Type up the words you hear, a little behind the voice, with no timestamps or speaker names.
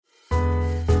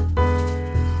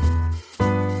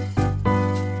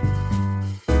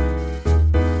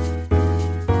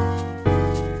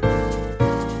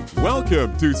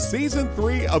Welcome to Season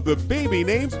 3 of the Baby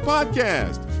Names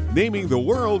Podcast, naming the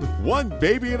world one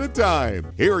baby at a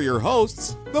time. Here are your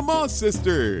hosts, the Moss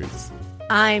Sisters.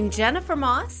 I'm Jennifer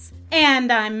Moss.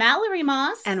 And I'm Mallory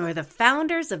Moss. And we're the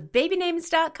founders of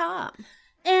BabyNames.com.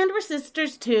 And we're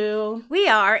sisters, too. We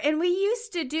are, and we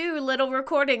used to do little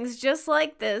recordings just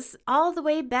like this all the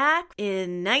way back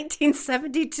in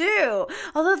 1972.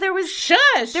 Although there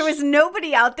was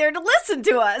nobody out there to listen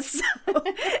to us.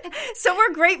 So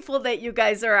we're grateful that you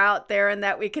guys are out there and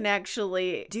that we can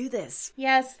actually do this.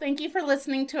 Yes, thank you for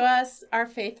listening to us, our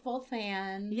faithful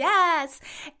fans. Yes,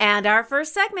 and our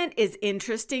first segment is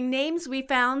interesting names we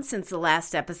found since the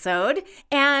last episode.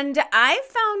 And I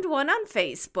found one on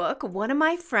Facebook. One of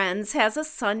my friends has a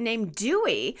son named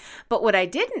Dewey, but what I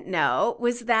didn't know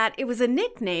was that it was a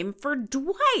nickname for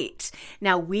Dwight.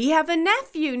 Now, we have a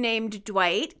nephew named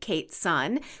Dwight, Kate's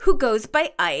son, who goes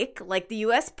by Ike, like the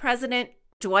U.S. President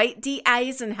Dwight D.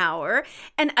 Eisenhower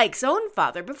and Ike's own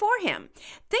father before him.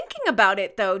 Thinking about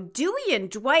it, though, Dewey and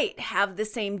Dwight have the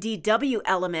same DW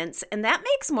elements, and that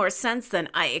makes more sense than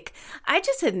Ike. I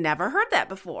just had never heard that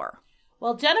before.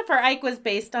 Well, Jennifer, Ike was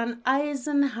based on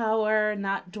Eisenhower,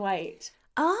 not Dwight.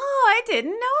 Oh, I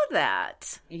didn't know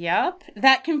that. Yep,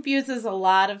 that confuses a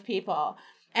lot of people.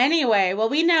 Anyway, well,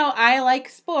 we know I like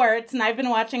sports, and I've been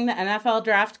watching the NFL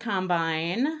Draft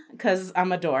Combine because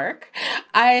I'm a dork.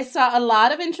 I saw a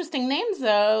lot of interesting names,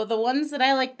 though. The ones that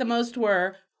I liked the most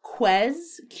were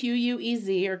Quez,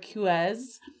 Q-U-E-Z, or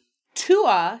Quez,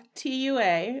 Tua,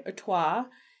 T-U-A, or Tua,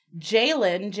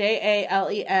 Jalen,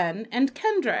 J-A-L-E-N, and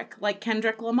Kendrick, like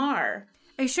Kendrick Lamar.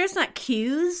 Are you sure it's not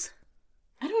Q's?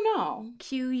 I don't know.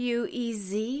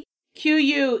 Q-U-E-Z?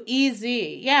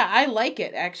 Q-U-E-Z. Yeah, I like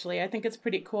it, actually. I think it's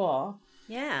pretty cool.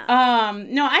 Yeah.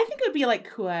 No, I think it would be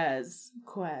like Quez.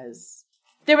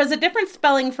 There was a different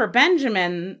spelling for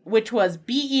Benjamin, which was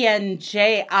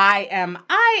B-E-N-J-I-M-I-N.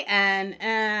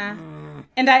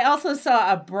 And I also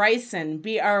saw a Bryson,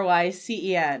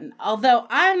 B-R-Y-C-E-N. Although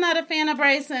I'm not a fan of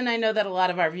Bryson, I know that a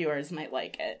lot of our viewers might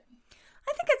like it.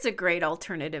 I think it's a great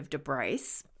alternative to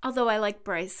Bryce, although I like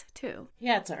Bryce too.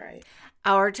 Yeah, it's all right.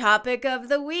 Our topic of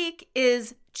the week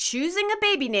is choosing a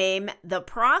baby name, the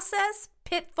process,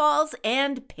 pitfalls,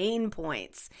 and pain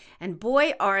points. And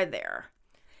boy, are there.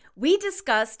 We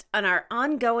discussed on our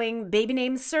ongoing baby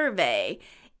name survey,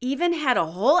 even had a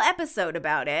whole episode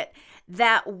about it,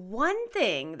 that one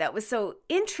thing that was so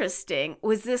interesting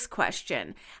was this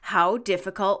question: how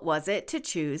difficult was it to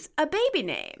choose a baby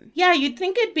name? Yeah, you'd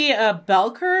think it'd be a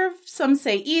bell curve. Some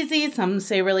say easy, some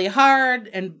say really hard,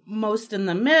 and most in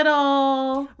the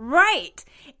middle. Right.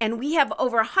 And we have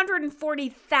over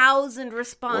 140,000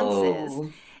 responses.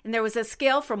 Whoa. And there was a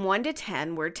scale from 1 to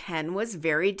 10 where 10 was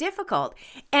very difficult.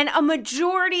 And a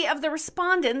majority of the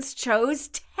respondents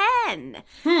chose 10.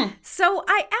 So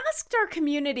I asked our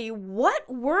community, what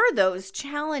were those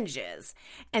challenges?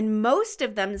 And most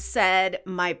of them said,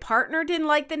 my partner didn't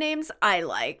like the names I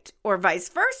liked, or vice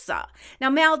versa.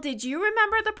 Now, Mal, did you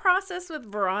remember the process with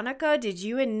Veronica? Did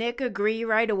you and Nick agree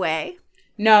right away?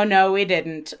 No, we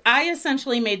didn't. I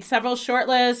essentially made several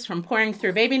shortlists from pouring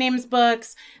through baby names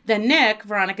books. Then Nick,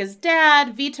 Veronica's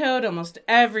dad, vetoed almost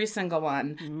every single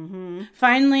one. Mm-hmm.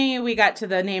 Finally, we got to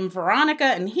the name Veronica,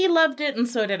 and he loved it, and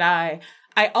so did I.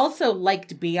 I also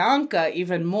liked Bianca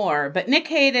even more, but Nick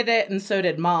hated it, and so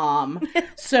did Mom.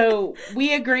 So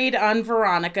we agreed on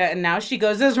Veronica, and now she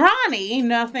goes as Ronnie.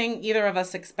 Nothing either of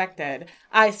us expected.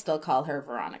 I still call her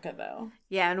Veronica, though.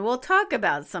 Yeah, and we'll talk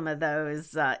about some of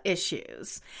those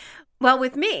issues. Well,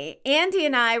 with me, Andy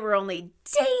and I were only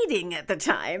dating at the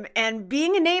time, and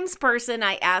being a names person,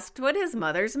 I asked what his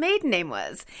mother's maiden name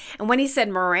was. And when he said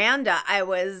Miranda, I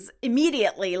was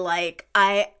immediately like,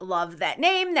 I love that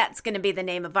name. That's going to be the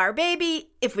name of our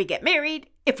baby if we get married,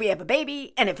 if we have a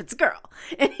baby, and if it's a girl.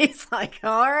 And he's like,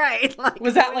 all right. Like,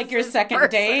 was that like your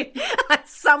second date?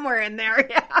 Somewhere in there,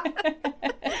 yeah.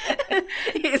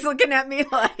 He's looking at me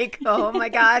like, oh my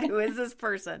God, who is this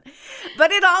person?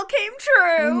 But it all came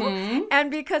true. Mm-hmm.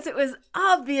 And because it was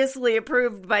obviously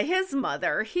approved by his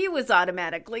mother, he was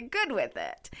automatically good with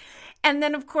it. And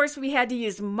then, of course, we had to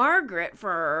use Margaret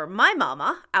for my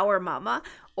mama, our mama,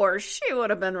 or she would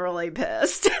have been really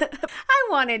pissed. I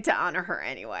wanted to honor her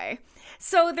anyway.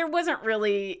 So there wasn't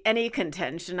really any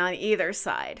contention on either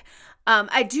side.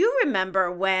 I do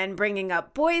remember when bringing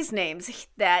up boys' names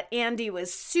that Andy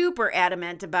was super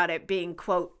adamant about it being,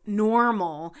 quote,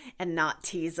 normal and not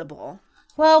teasable.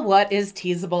 Well, what is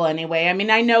teasable anyway? I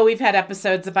mean, I know we've had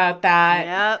episodes about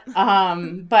that.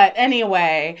 Yep. But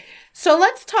anyway, so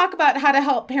let's talk about how to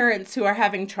help parents who are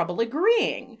having trouble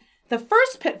agreeing. The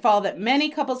first pitfall that many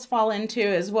couples fall into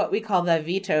is what we call the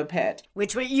veto pit.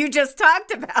 Which what you just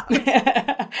talked about.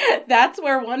 That's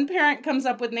where one parent comes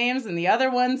up with names and the other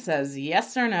one says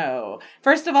yes or no.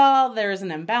 First of all, there's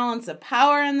an imbalance of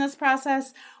power in this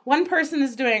process. One person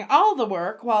is doing all the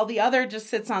work while the other just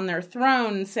sits on their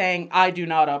throne saying, I do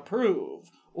not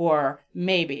approve. Or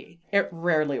maybe. It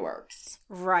rarely works.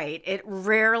 Right. It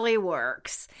rarely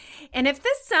works. And if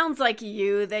this sounds like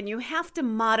you, then you have to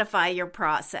modify your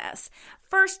process.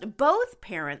 First, both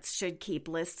parents should keep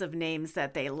lists of names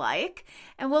that they like,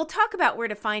 and we'll talk about where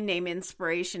to find name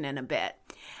inspiration in a bit.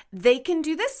 They can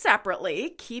do this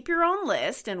separately, keep your own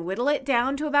list, and whittle it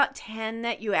down to about 10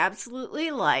 that you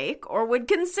absolutely like or would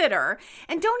consider,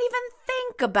 and don't even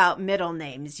think about middle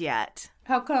names yet.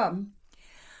 How come?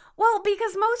 Well,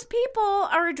 because most people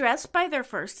are addressed by their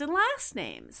first and last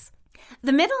names.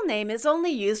 The middle name is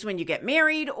only used when you get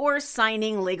married or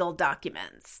signing legal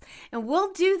documents. And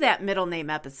we'll do that middle name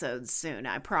episode soon,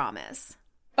 I promise.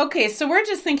 Okay, so we're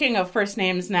just thinking of first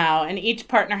names now, and each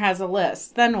partner has a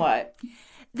list. Then what?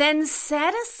 Then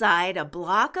set aside a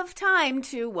block of time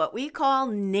to what we call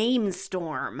name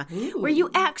storm, where you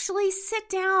actually sit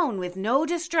down with no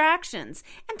distractions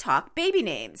and talk baby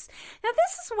names. Now,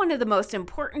 this is one of the most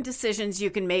important decisions you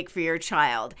can make for your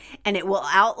child, and it will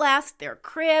outlast their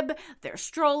crib, their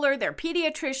stroller, their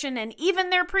pediatrician, and even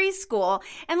their preschool.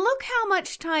 And look how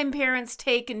much time parents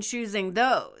take in choosing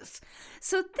those.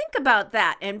 So think about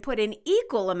that and put an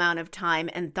equal amount of time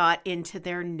and thought into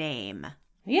their name.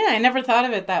 Yeah, I never thought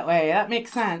of it that way. That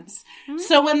makes sense.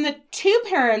 So when the two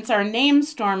parents are name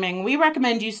storming, we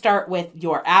recommend you start with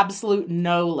your absolute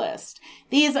no list.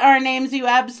 These are names you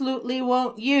absolutely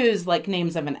won't use, like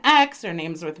names of an ex or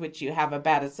names with which you have a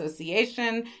bad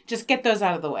association. Just get those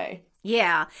out of the way.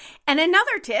 Yeah. And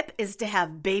another tip is to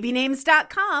have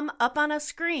babynames.com up on a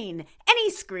screen,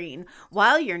 any screen,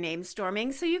 while you're name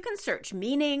storming so you can search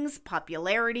meanings,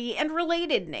 popularity, and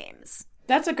related names.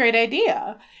 That's a great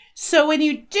idea. So when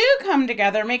you do come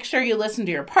together, make sure you listen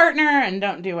to your partner and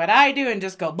don't do what I do and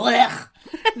just go blech.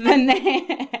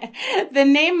 The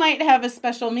name might have a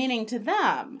special meaning to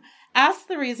them. Ask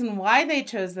the reason why they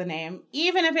chose the name,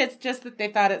 even if it's just that they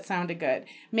thought it sounded good.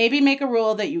 Maybe make a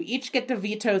rule that you each get to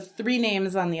veto 3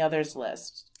 names on the other's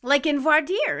list. Like in voir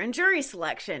dire and jury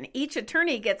selection, each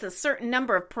attorney gets a certain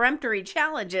number of peremptory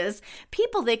challenges,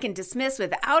 people they can dismiss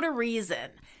without a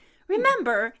reason.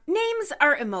 Remember, names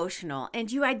are emotional,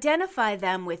 and you identify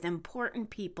them with important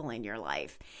people in your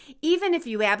life. Even if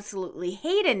you absolutely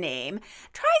hate a name,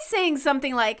 try saying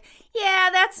something like, yeah,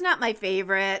 that's not my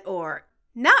favorite, or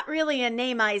not really a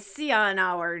name I see on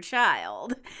our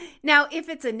child. Now, if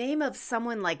it's a name of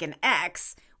someone like an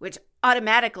ex, which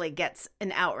automatically gets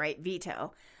an outright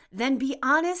veto, then be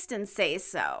honest and say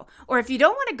so. Or if you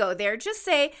don't want to go there, just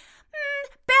say,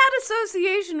 bad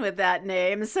association with that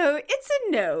name, so it's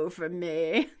a no from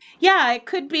me. Yeah, it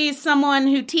could be someone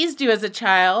who teased you as a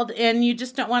child and you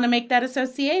just don't want to make that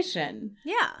association.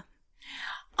 Yeah.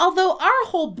 Although our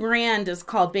whole brand is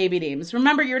called Baby Names,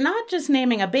 remember, you're not just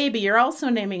naming a baby, you're also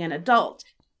naming an adult.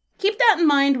 Keep that in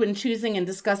mind when choosing and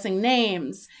discussing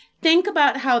names. Think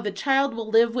about how the child will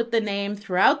live with the name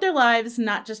throughout their lives,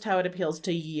 not just how it appeals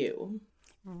to you.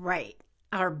 Right.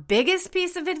 Our biggest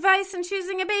piece of advice in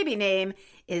choosing a baby name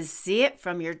is see it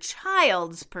from your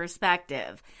child's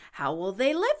perspective. How will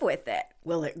they live with it?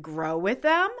 Will it grow with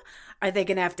them? Are they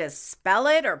going to have to spell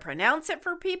it or pronounce it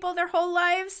for people their whole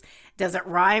lives? Does it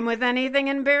rhyme with anything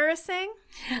embarrassing?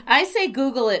 I say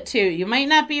Google it too. You might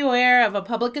not be aware of a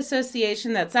public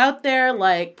association that's out there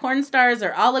like porn stars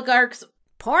or oligarchs.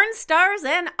 Porn stars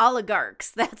and oligarchs.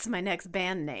 That's my next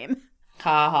band name.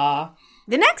 Ha ha.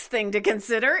 The next thing to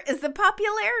consider is the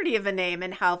popularity of a name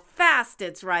and how fast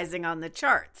it's rising on the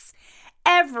charts.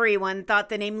 Everyone thought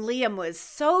the name Liam was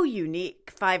so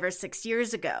unique 5 or 6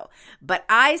 years ago, but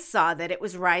I saw that it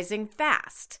was rising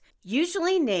fast.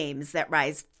 Usually names that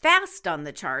rise fast on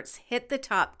the charts hit the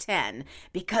top 10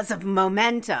 because of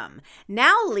momentum.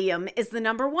 Now Liam is the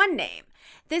number 1 name.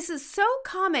 This is so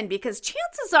common because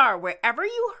chances are wherever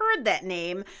you heard that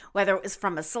name, whether it was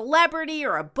from a celebrity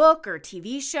or a book or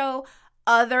TV show,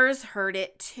 others heard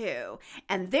it too.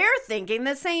 And they're thinking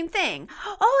the same thing.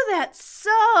 Oh, that's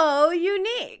so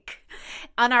unique.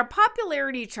 On our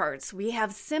popularity charts, we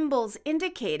have symbols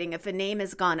indicating if a name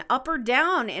has gone up or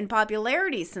down in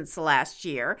popularity since the last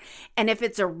year. And if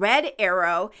it's a red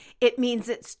arrow, it means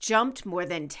it's jumped more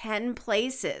than 10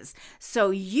 places. So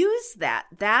use that.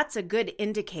 That's a good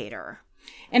indicator.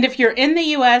 And if you're in the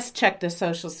U.S., check the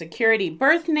Social Security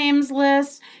birth names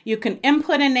list. You can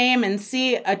input a name and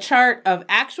see a chart of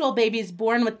actual babies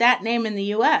born with that name in the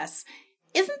U.S.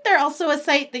 Isn't there also a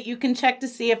site that you can check to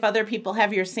see if other people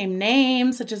have your same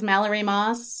name, such as Mallory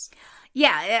Moss?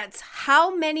 Yeah, it's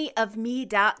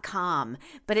howmanyofme.com,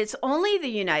 but it's only the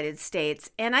United States,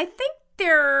 and I think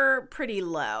they're pretty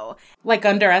low. Like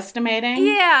underestimating?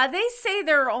 Yeah, they say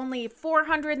there are only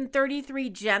 433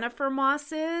 Jennifer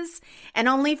Mosses and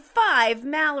only 5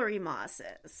 Mallory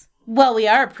Mosses. Well, we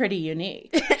are pretty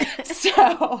unique.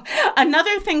 So,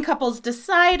 another thing couples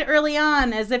decide early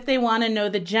on is if they want to know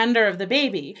the gender of the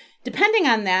baby. Depending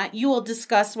on that, you will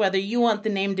discuss whether you want the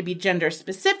name to be gender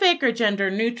specific or gender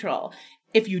neutral.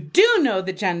 If you do know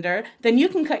the gender, then you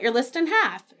can cut your list in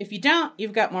half. If you don't,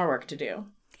 you've got more work to do.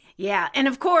 Yeah, and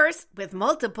of course, with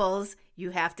multiples,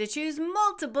 you have to choose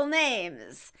multiple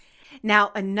names.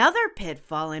 Now, another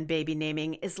pitfall in baby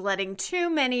naming is letting too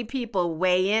many people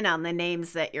weigh in on the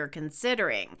names that you're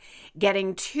considering.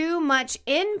 Getting too much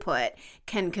input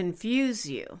can confuse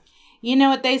you. You know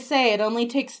what they say, it only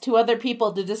takes 2 other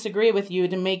people to disagree with you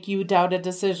to make you doubt a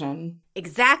decision.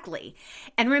 Exactly.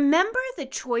 And remember, the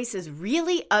choice is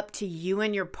really up to you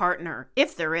and your partner,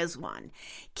 if there is one.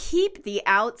 Keep the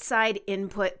outside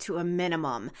input to a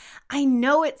minimum. I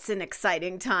know it's an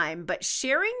exciting time, but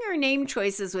sharing your name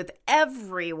choices with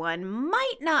everyone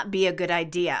might not be a good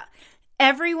idea.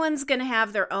 Everyone's going to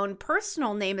have their own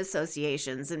personal name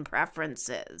associations and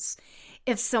preferences.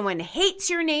 If someone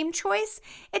hates your name choice,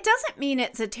 it doesn't mean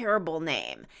it's a terrible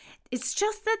name. It's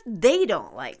just that they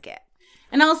don't like it.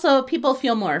 And also, people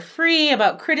feel more free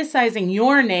about criticizing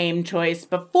your name choice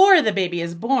before the baby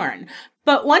is born.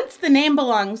 But once the name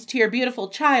belongs to your beautiful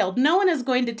child, no one is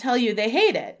going to tell you they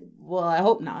hate it. Well, I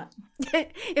hope not.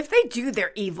 If they do,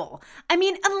 they're evil. I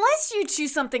mean, unless you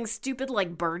choose something stupid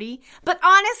like Birdie. But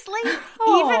honestly,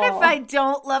 even if I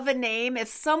don't love a name, if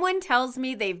someone tells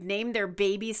me they've named their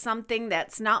baby something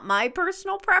that's not my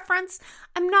personal preference,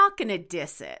 I'm not going to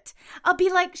diss it. I'll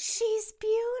be like, she's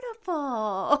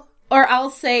beautiful. Or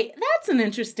I'll say, that's an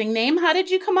interesting name. How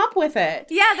did you come up with it?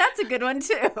 Yeah, that's a good one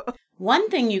too. One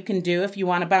thing you can do if you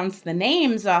want to bounce the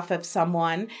names off of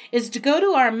someone is to go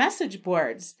to our message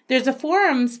boards. There's a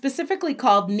forum specifically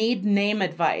called Need Name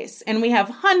Advice, and we have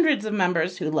hundreds of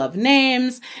members who love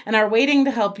names and are waiting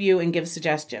to help you and give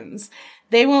suggestions.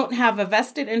 They won't have a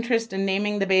vested interest in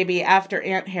naming the baby after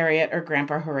Aunt Harriet or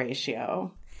Grandpa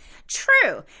Horatio.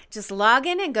 True. Just log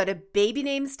in and go to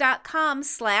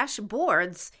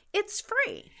babynames.com/boards. It's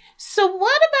free. So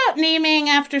what about naming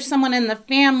after someone in the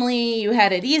family? You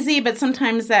had it easy, but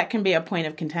sometimes that can be a point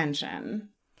of contention.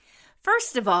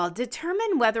 First of all,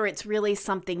 determine whether it's really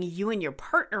something you and your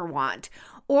partner want,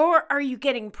 or are you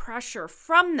getting pressure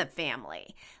from the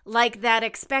family? Like that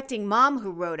expecting mom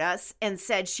who wrote us and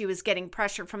said she was getting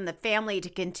pressure from the family to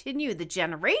continue the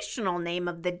generational name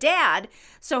of the dad,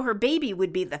 so her baby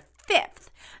would be the 5th.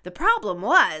 The problem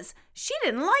was, she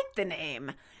didn't like the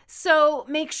name. So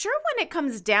make sure when it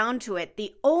comes down to it,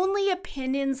 the only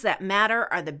opinions that matter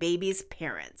are the baby's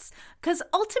parents, because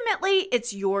ultimately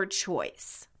it's your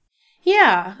choice.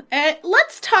 Yeah,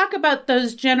 let's talk about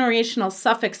those generational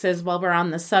suffixes while we're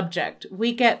on the subject.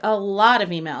 We get a lot of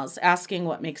emails asking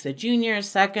what makes a junior,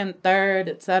 second, third,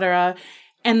 etc.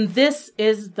 And this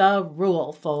is the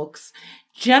rule, folks.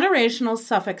 Generational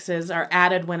suffixes are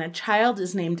added when a child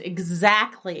is named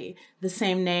exactly the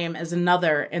same name as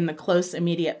another in the close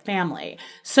immediate family.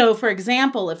 So, for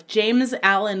example, if James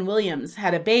Allen Williams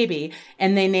had a baby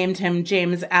and they named him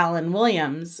James Allen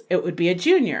Williams, it would be a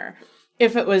junior.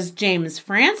 If it was James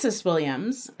Francis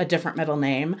Williams, a different middle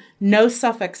name, no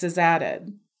suffix is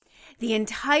added. The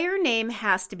entire name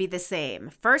has to be the same,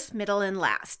 first, middle, and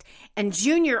last. And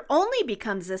junior only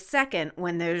becomes a second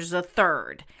when there's a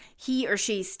third. He or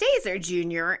she stays a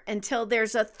junior until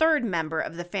there's a third member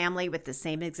of the family with the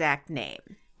same exact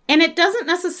name. And it doesn't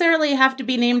necessarily have to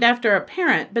be named after a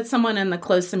parent, but someone in the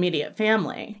close immediate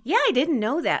family. Yeah, I didn't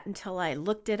know that until I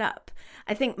looked it up.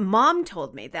 I think mom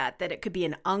told me that it could be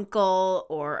an uncle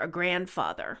or a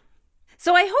grandfather.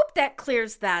 So I hope that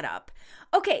clears that up.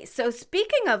 Okay, so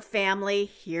speaking of family,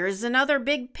 here's another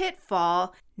big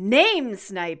pitfall: name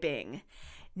sniping.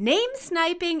 Name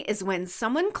sniping is when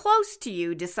someone close to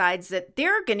you decides that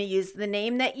they're going to use the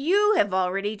name that you have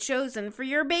already chosen for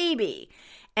your baby.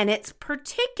 And it's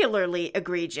particularly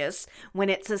egregious when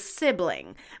it's a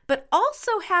sibling, but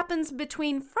also happens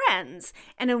between friends.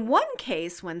 And in one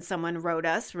case, when someone wrote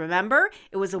us, remember,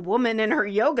 it was a woman in her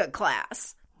yoga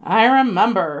class. I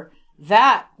remember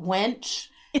that, wench.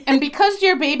 And because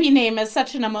your baby name is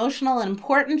such an emotional and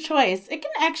important choice, it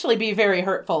can actually be very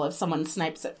hurtful if someone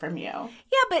snipes it from you.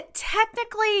 Yeah, but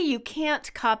technically you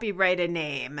can't copyright a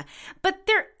name. But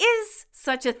there is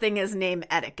such a thing as name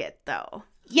etiquette, though.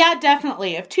 Yeah,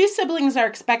 definitely. If two siblings are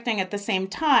expecting at the same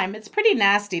time, it's pretty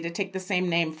nasty to take the same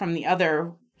name from the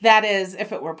other. That is,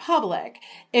 if it were public.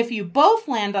 If you both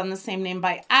land on the same name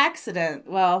by accident,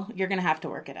 well, you're going to have to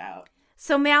work it out.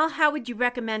 So, Mal, how would you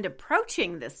recommend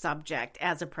approaching this subject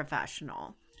as a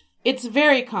professional? It's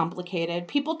very complicated.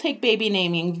 People take baby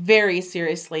naming very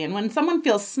seriously, and when someone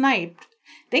feels sniped,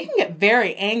 they can get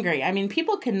very angry. I mean,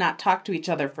 people cannot talk to each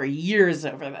other for years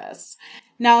over this.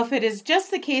 Now, if it is just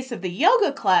the case of the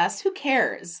yoga class, who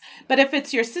cares? But if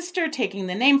it's your sister taking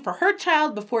the name for her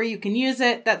child before you can use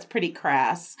it, that's pretty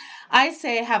crass. I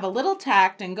say have a little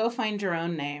tact and go find your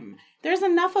own name. There's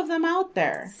enough of them out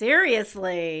there.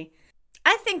 Seriously.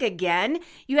 I think, again,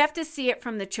 you have to see it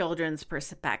from the children's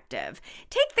perspective.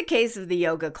 Take the case of the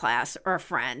yoga class or a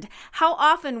friend. How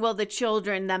often will the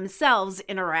children themselves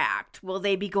interact? Will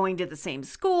they be going to the same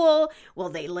school? Will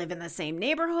they live in the same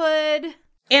neighborhood?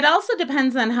 It also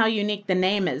depends on how unique the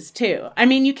name is, too. I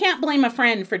mean, you can't blame a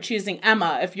friend for choosing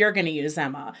Emma if you're going to use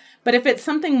Emma. But if it's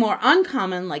something more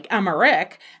uncommon, like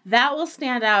Emma-Rick, that will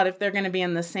stand out if they're going to be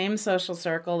in the same social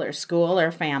circle or school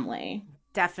or family.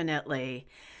 Definitely.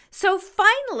 So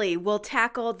finally, we'll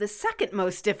tackle the second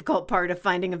most difficult part of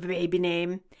finding a baby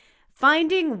name,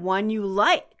 finding one you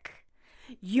like.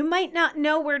 You might not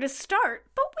know where to start,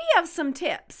 but we have some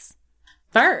tips.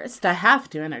 First, I have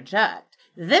to interject.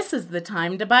 This is the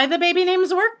time to buy the Baby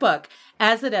Names Workbook,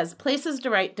 as it has places to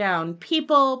write down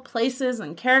people, places,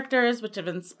 and characters which have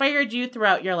inspired you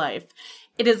throughout your life.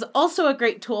 It is also a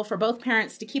great tool for both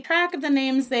parents to keep track of the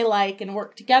names they like and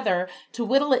work together to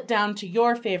whittle it down to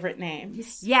your favorite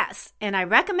names. Yes, and I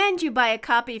recommend you buy a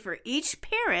copy for each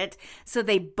parent so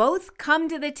they both come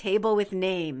to the table with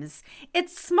names.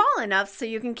 It's small enough so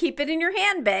you can keep it in your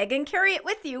handbag and carry it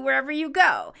with you wherever you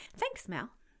go. Thanks, Mel.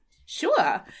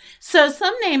 Sure. So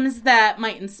some names that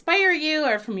might inspire you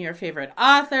are from your favorite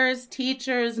authors,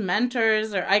 teachers,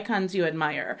 mentors, or icons you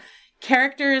admire.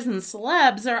 Characters and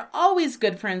celebs are always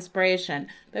good for inspiration,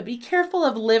 but be careful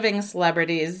of living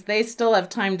celebrities. They still have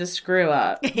time to screw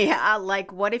up. Yeah,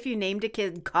 like what if you named a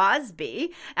kid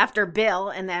Cosby after Bill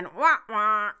and then wah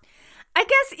wah? I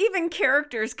guess even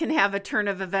characters can have a turn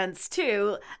of events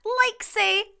too, like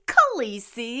say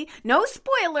Khaleesi. No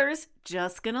spoilers,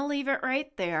 just gonna leave it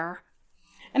right there.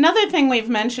 Another thing we've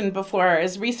mentioned before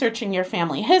is researching your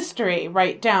family history.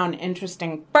 Write down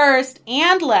interesting first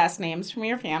and last names from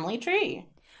your family tree.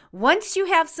 Once you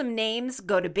have some names,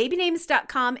 go to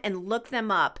babynames.com and look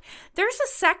them up. There's a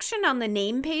section on the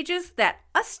name pages that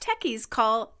us techies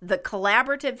call the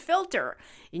collaborative filter,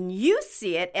 and you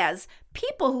see it as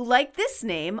people who like this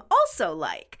name also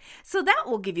like. So that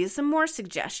will give you some more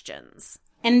suggestions.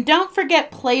 And don't forget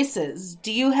places.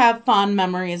 Do you have fond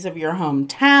memories of your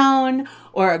hometown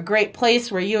or a great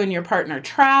place where you and your partner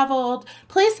traveled?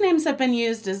 Place names have been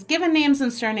used as given names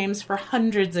and surnames for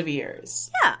hundreds of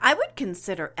years. Yeah, I would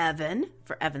consider Evan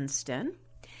for Evanston.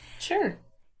 Sure.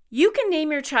 You can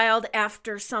name your child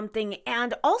after something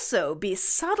and also be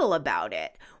subtle about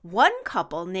it. One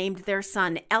couple named their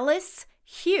son Ellis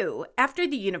Hugh after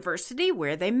the university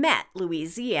where they met,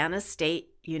 Louisiana State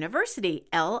University,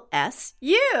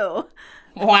 LSU. Wah,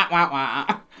 wah,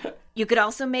 wah. You could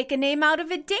also make a name out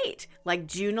of a date, like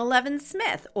June 11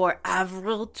 Smith or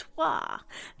Avril Trois.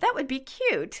 That would be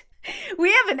cute.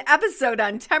 We have an episode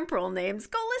on temporal names.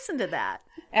 Go listen to that.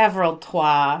 Avril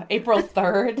Trois, April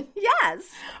 3rd.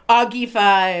 Yes. Augie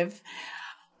 5.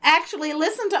 Actually,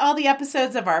 listen to all the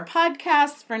episodes of our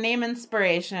podcast for name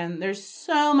inspiration. There's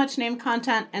so much name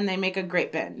content, and they make a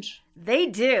great binge. They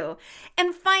do.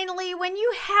 And finally, when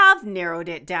you have narrowed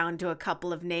it down to a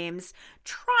couple of names,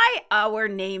 try our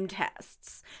name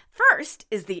tests. First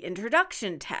is the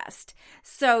introduction test.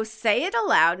 So say it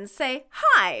aloud and say,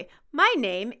 "Hi, my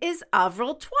name is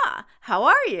Avril Trois. How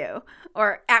are you?"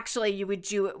 Or actually, you would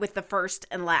do it with the first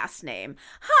and last name.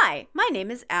 "Hi, my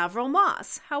name is Avril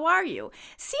Moss. How are you?"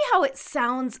 See how it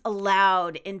sounds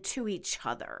aloud and to each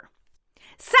other.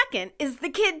 Second is the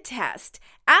kid test.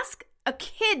 Ask a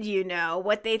kid you know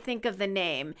what they think of the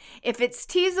name. If it's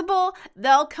teasable,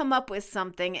 they'll come up with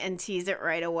something and tease it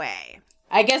right away.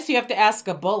 I guess you have to ask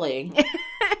a bully.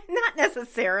 Not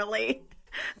necessarily,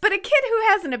 but a kid who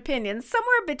has an opinion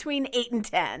somewhere between 8 and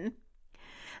 10.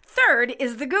 Third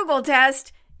is the Google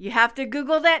test. You have to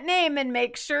Google that name and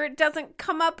make sure it doesn't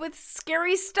come up with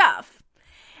scary stuff.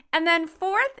 And then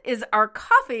fourth is our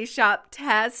coffee shop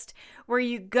test, where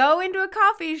you go into a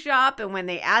coffee shop and when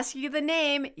they ask you the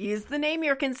name, use the name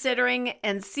you're considering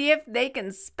and see if they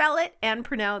can spell it and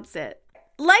pronounce it.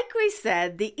 Like we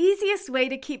said, the easiest way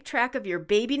to keep track of your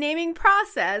baby naming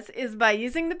process is by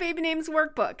using the Baby Names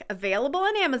Workbook, available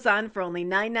on Amazon for only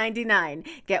 $9.99.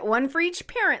 Get one for each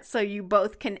parent so you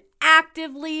both can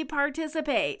actively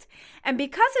participate. And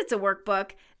because it's a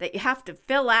workbook that you have to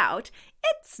fill out,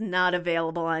 it's not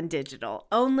available on digital,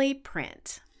 only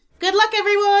print. Good luck,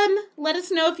 everyone! Let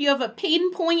us know if you have a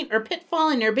pain point or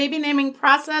pitfall in your baby naming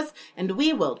process, and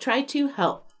we will try to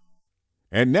help.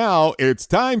 And now it's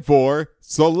time for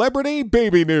Celebrity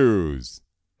Baby News.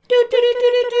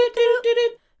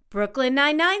 Brooklyn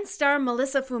Nine-Nine star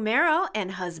Melissa Fumero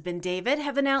and husband David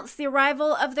have announced the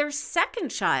arrival of their second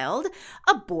child,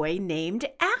 a boy named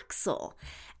Axel.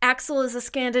 Axel is a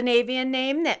Scandinavian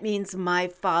name that means my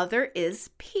father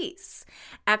is peace.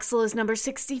 Axel is number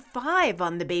 65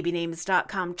 on the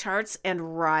babynames.com charts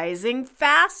and rising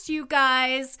fast, you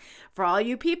guys, for all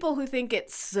you people who think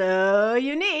it's so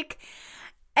unique.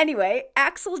 Anyway,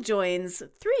 Axel joins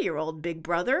 3-year-old big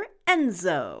brother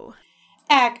Enzo.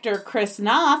 Actor Chris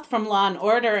Noth from Law &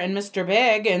 Order and Mr.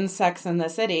 Big in Sex and the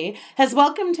City has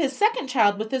welcomed his second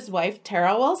child with his wife,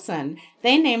 Tara Wilson.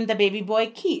 They named the baby boy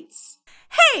Keats.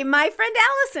 Hey, my friend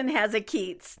Allison has a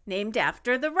Keats, named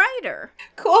after the writer.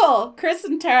 Cool. Chris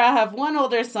and Tara have one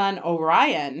older son,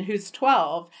 Orion, who's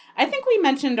 12. I think we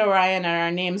mentioned Orion in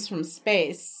our Names from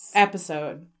Space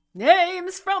episode.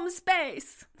 Names from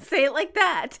Space. Say it like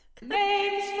that.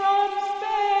 Names from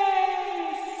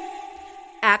Space.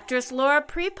 Actress Laura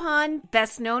Prepon,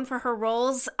 best known for her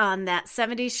roles on That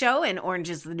 70s Show and Orange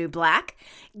is the New Black,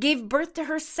 gave birth to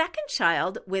her second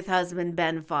child with husband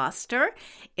Ben Foster.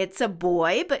 It's a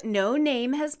boy, but no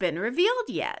name has been revealed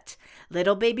yet.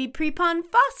 Little baby Prepon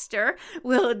Foster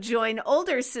will join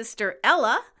older sister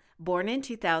Ella, born in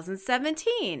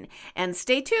 2017. And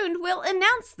stay tuned, we'll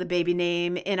announce the baby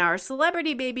name in our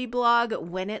Celebrity Baby blog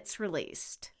when it's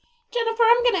released. Jennifer,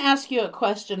 I'm going to ask you a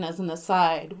question as an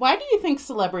aside. Why do you think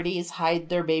celebrities hide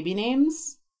their baby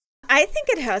names? I think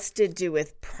it has to do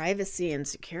with privacy and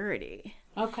security.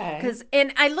 Okay.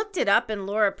 And I looked it up, and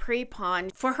Laura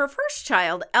Prepon, for her first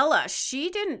child, Ella, she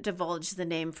didn't divulge the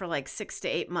name for like 6 to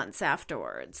 8 months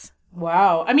afterwards.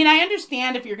 Wow. I mean, I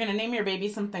understand if you're going to name your baby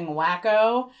something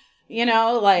wacko, you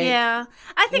know, like... Yeah,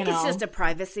 I think it's just a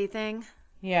privacy thing.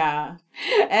 Yeah.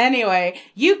 Anyway,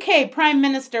 UK Prime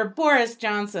Minister Boris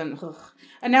Johnson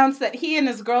announced that he and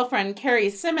his girlfriend Carrie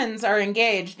Symonds are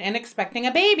engaged and expecting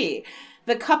a baby.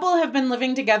 The couple have been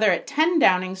living together at 10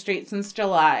 Downing Street since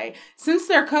July. Since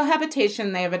their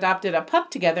cohabitation, they have adopted a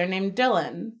pup together named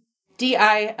Dylan.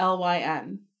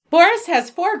 Dilyn. Boris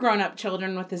has 4 grown-up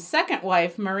children with his second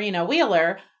wife, Marina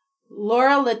Wheeler,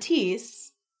 Laura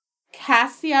Lettice,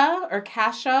 Cassia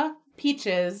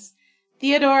Peaches,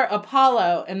 Theodore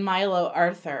Apollo, and Milo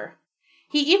Arthur.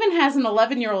 He even has an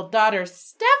 11-year-old daughter,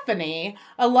 Stephanie,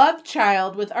 a love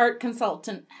child with art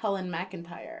consultant Helen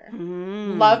McIntyre.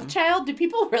 Love child? Do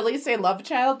people really say love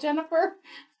child, Jennifer?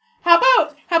 How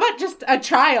about just a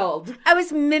child? I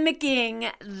was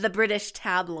mimicking the British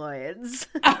tabloids.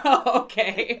 Oh,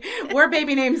 okay. We're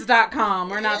babynames.com.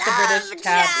 We're not the British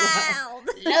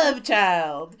tabloids. Love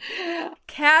child.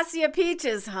 Cassia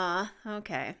Peaches, huh?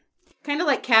 Okay. Kind of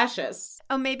like Cassius.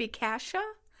 Oh, maybe Cassia?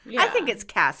 Yeah. I think it's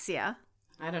Cassia.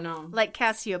 I don't know. Like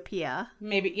Cassiopeia.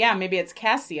 Maybe it's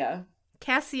Cassia.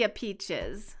 Cassia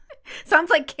Peaches. Sounds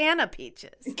like Canna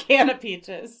Peaches. Canna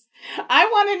Peaches. I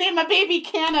want to name a baby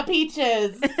Canna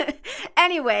Peaches.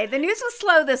 Anyway, the news was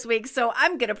slow this week, so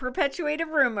I'm going to perpetuate a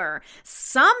rumor.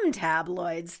 Some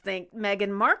tabloids think Meghan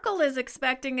Markle is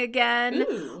expecting again.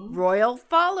 Ooh. Royal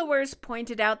followers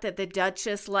pointed out that the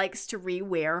Duchess likes to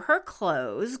re-wear her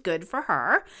clothes. Good for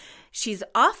her. She's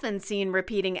often seen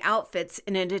repeating outfits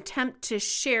in an attempt to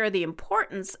share the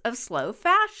importance of slow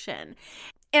fashion.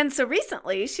 And so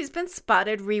recently, she's been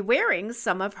spotted re-wearing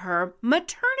some of her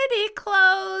maternity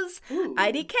clothes. Ooh.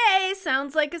 IDK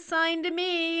sounds like a sign to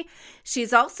me.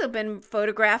 She's also been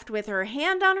photographed with her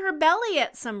hand on her belly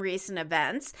at some recent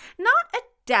events. Not a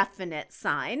definite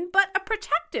sign, but a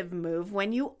protective move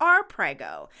when you are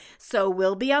preggo. So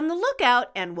we'll be on the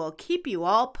lookout and we'll keep you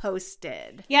all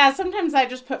posted. Yeah, sometimes I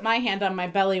just put my hand on my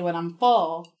belly when I'm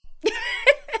full.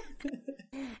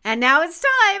 And now it's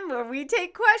time where we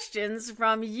take questions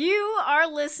from you, our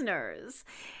listeners.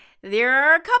 There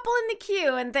are a couple in the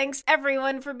queue, and thanks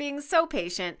everyone for being so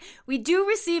patient. We do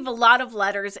receive a lot of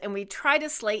letters, and we try to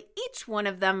slate each one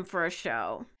of them for a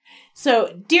show.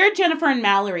 So, dear Jennifer and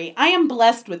Mallory, I am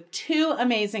blessed with 2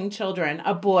 amazing children,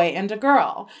 a boy and a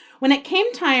girl. When it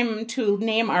came time to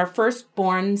name our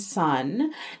firstborn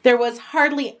son, there was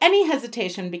hardly any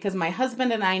hesitation because my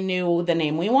husband and I knew the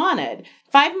name we wanted.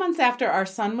 5 months after our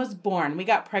son was born, we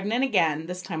got pregnant again,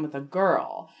 this time with a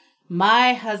girl.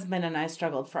 My husband and I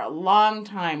struggled for a long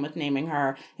time with naming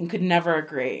her and could never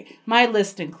agree. My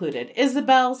list included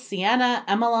Isabel, Sienna,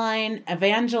 Emmeline,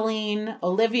 Evangeline,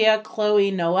 Olivia,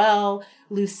 Chloe, Noelle,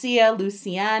 Lucia,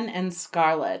 Lucienne, and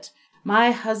Scarlett.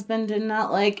 My husband did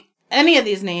not like any of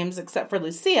these names except for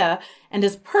Lucia, and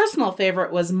his personal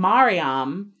favorite was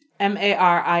Mariam,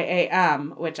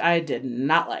 Mariam, which I did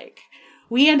not like.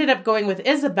 We ended up going with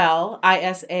Isabel,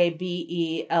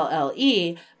 Isabelle,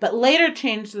 but later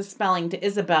changed the spelling to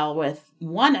Isabel with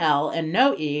one L and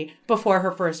no E before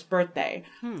her first birthday.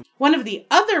 One of the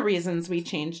other reasons we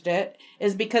changed it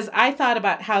is because I thought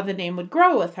about how the name would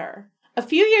grow with her. A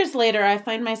few years later, I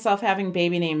find myself having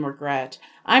baby name regret.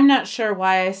 I'm not sure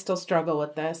why I still struggle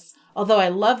with this. Although I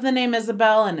love the name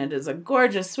Isabel and it is a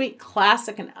gorgeous, sweet,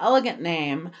 classic, and elegant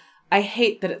name, I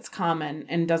hate that it's common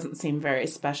and doesn't seem very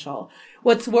special.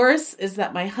 What's worse is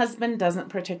that my husband doesn't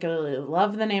particularly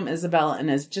love the name Isabel and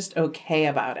is just okay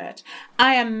about it.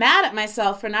 I am mad at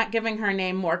myself for not giving her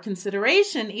name more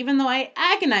consideration, even though I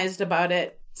agonized about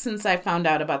it since I found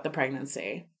out about the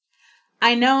pregnancy.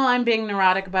 I know I'm being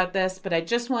neurotic about this, but I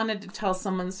just wanted to tell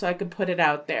someone so I could put it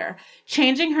out there.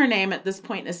 Changing her name at this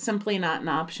point is simply not an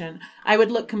option. I would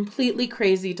look completely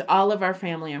crazy to all of our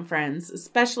family and friends,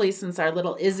 especially since our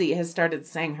little Izzy has started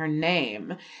saying her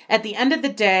name. At the end of the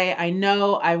day, I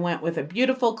know I went with a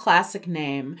beautiful classic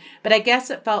name, but I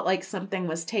guess it felt like something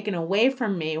was taken away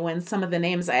from me when some of the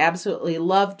names I absolutely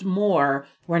loved more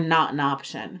were not an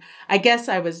option. I guess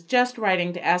I was just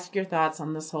writing to ask your thoughts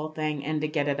on this whole thing and to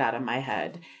get it out of my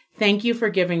head. Thank you for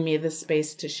giving me the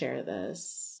space to share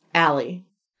this. Allie.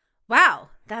 Wow,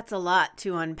 that's a lot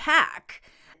to unpack.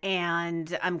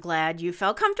 And I'm glad you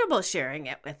felt comfortable sharing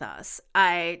it with us.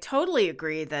 I totally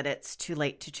agree that it's too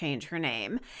late to change her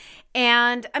name.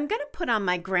 And I'm going to put on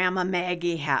my Grandma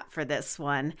Maggie hat for this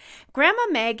one. Grandma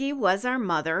Maggie was our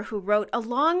mother who wrote a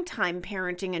long-time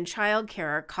parenting and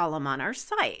childcare column on our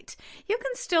site. You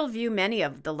can still view many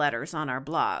of the letters on our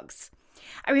blogs.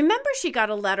 I remember she got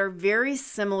a letter very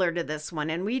similar to this one,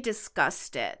 and we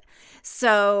discussed it.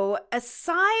 So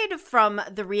aside from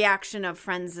the reaction of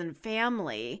friends and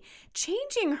family,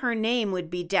 changing her name would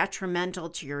be detrimental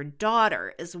to your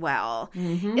daughter as well.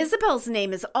 Isabel's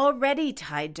name is already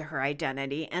tied to her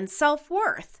identity and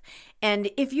self-worth.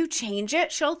 And if you change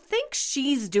it, she'll think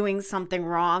she's doing something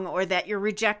wrong or that you're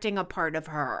rejecting a part of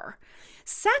her.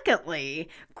 Secondly,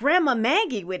 Grandma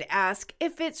Maggie would ask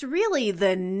if it's really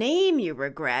the name you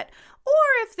regret or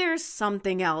if there's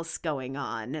something else going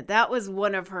on. That was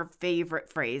one of her favorite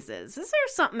phrases. Is there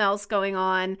something else going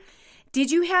on?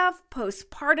 Did you have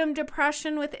postpartum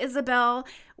depression with Isabel?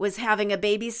 Was having a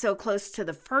baby so close to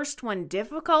the first one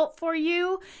difficult for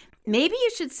you? Maybe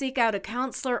you should seek out a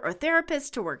counselor or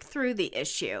therapist to work through the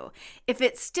issue. If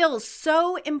it's still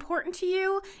so important to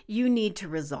you, you need to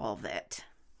resolve it.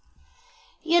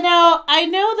 You know, I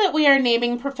know that we are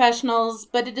naming professionals,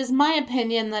 but it is my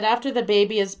opinion that after the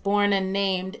baby is born and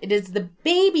named, it is the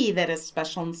baby that is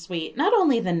special and sweet, not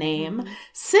only the name.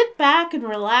 Sit back and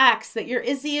relax that your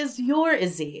Izzy is your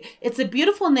Izzy. It's a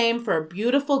beautiful name for a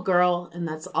beautiful girl, and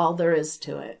that's all there is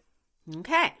to it.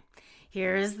 Okay,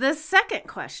 here's the second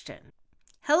question.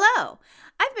 Hello,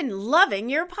 I've been loving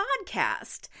your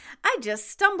podcast. I just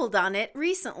stumbled on it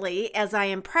recently as I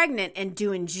am pregnant and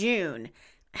due in June.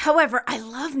 However, I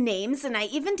love names, and I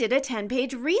even did a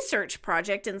 10-page research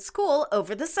project in school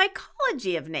over the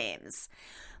psychology of names.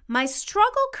 My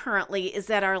struggle currently is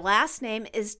that our last name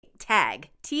is Tague,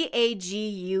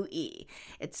 Tague.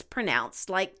 It's pronounced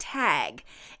like tag,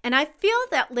 and I feel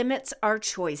that limits our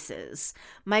choices.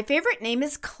 My favorite name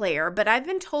is Claire, but I've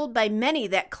been told by many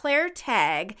that Claire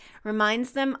Tague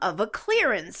reminds them of a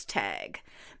clearance tag.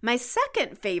 My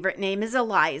second favorite name is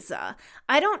Eliza.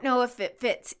 I don't know if it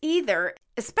fits either,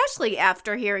 especially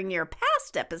after hearing your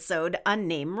past episode on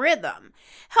name rhythm.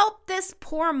 Help this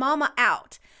poor mama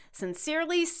out.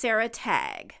 Sincerely, Sarah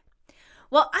Tague.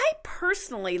 Well, I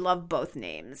personally love both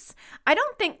names. I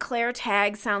don't think Claire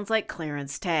Tague sounds like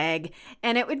clearance tag,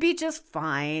 and it would be just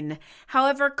fine.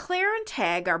 However, Claire and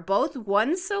Tague are both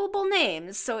one-syllable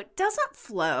names, so it doesn't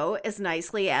flow as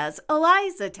nicely as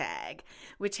Eliza Tague,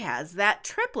 which has that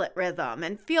triplet rhythm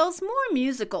and feels more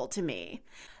musical to me.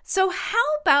 So how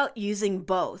about using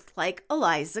both, like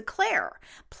Eliza Claire?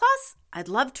 Plus, I'd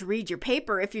love to read your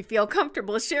paper if you feel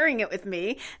comfortable sharing it with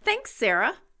me. Thanks,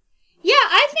 Sarah. Yeah,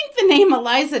 I think the name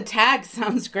Eliza Tague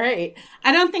sounds great.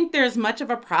 I don't think there's much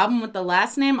of a problem with the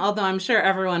last name, although I'm sure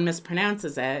everyone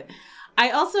mispronounces it.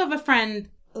 I also have a friend,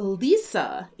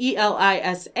 Elisa,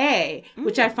 Elisa,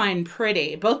 which I find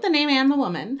pretty, both the name and the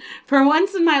woman. For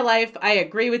once in my life, I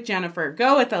agree with Jennifer.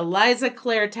 Go with Eliza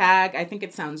Claire Tague. I think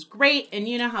it sounds great, and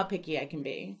you know how picky I can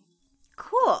be.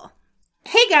 Cool.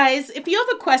 Hey guys, if you have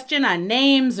a question on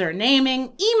names or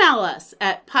naming, email us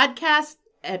at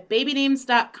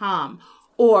podcast@babynames.com,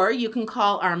 or you can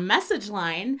call our message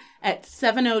line at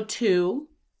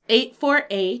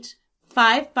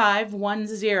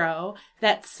 702-848-5510.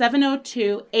 That's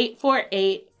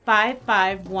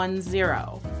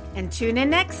 702-848-5510. And tune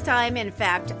in next time, in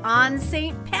fact, on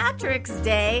St. Patrick's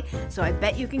Day, so I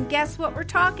bet you can guess what we're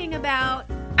talking about.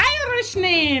 Irish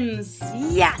names!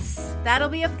 Yes, that'll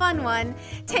be a fun one.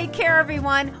 Take care,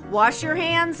 everyone. Wash your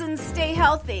hands and stay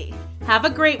healthy. Have a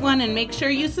great one, and make sure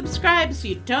you subscribe so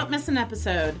you don't miss an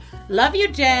episode. Love you,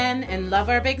 Jen, and love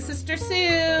our big sister,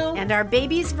 Sue. And our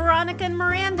babies, Veronica and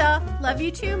Miranda. Love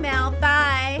you too, Mel.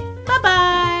 Bye.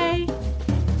 Bye-bye.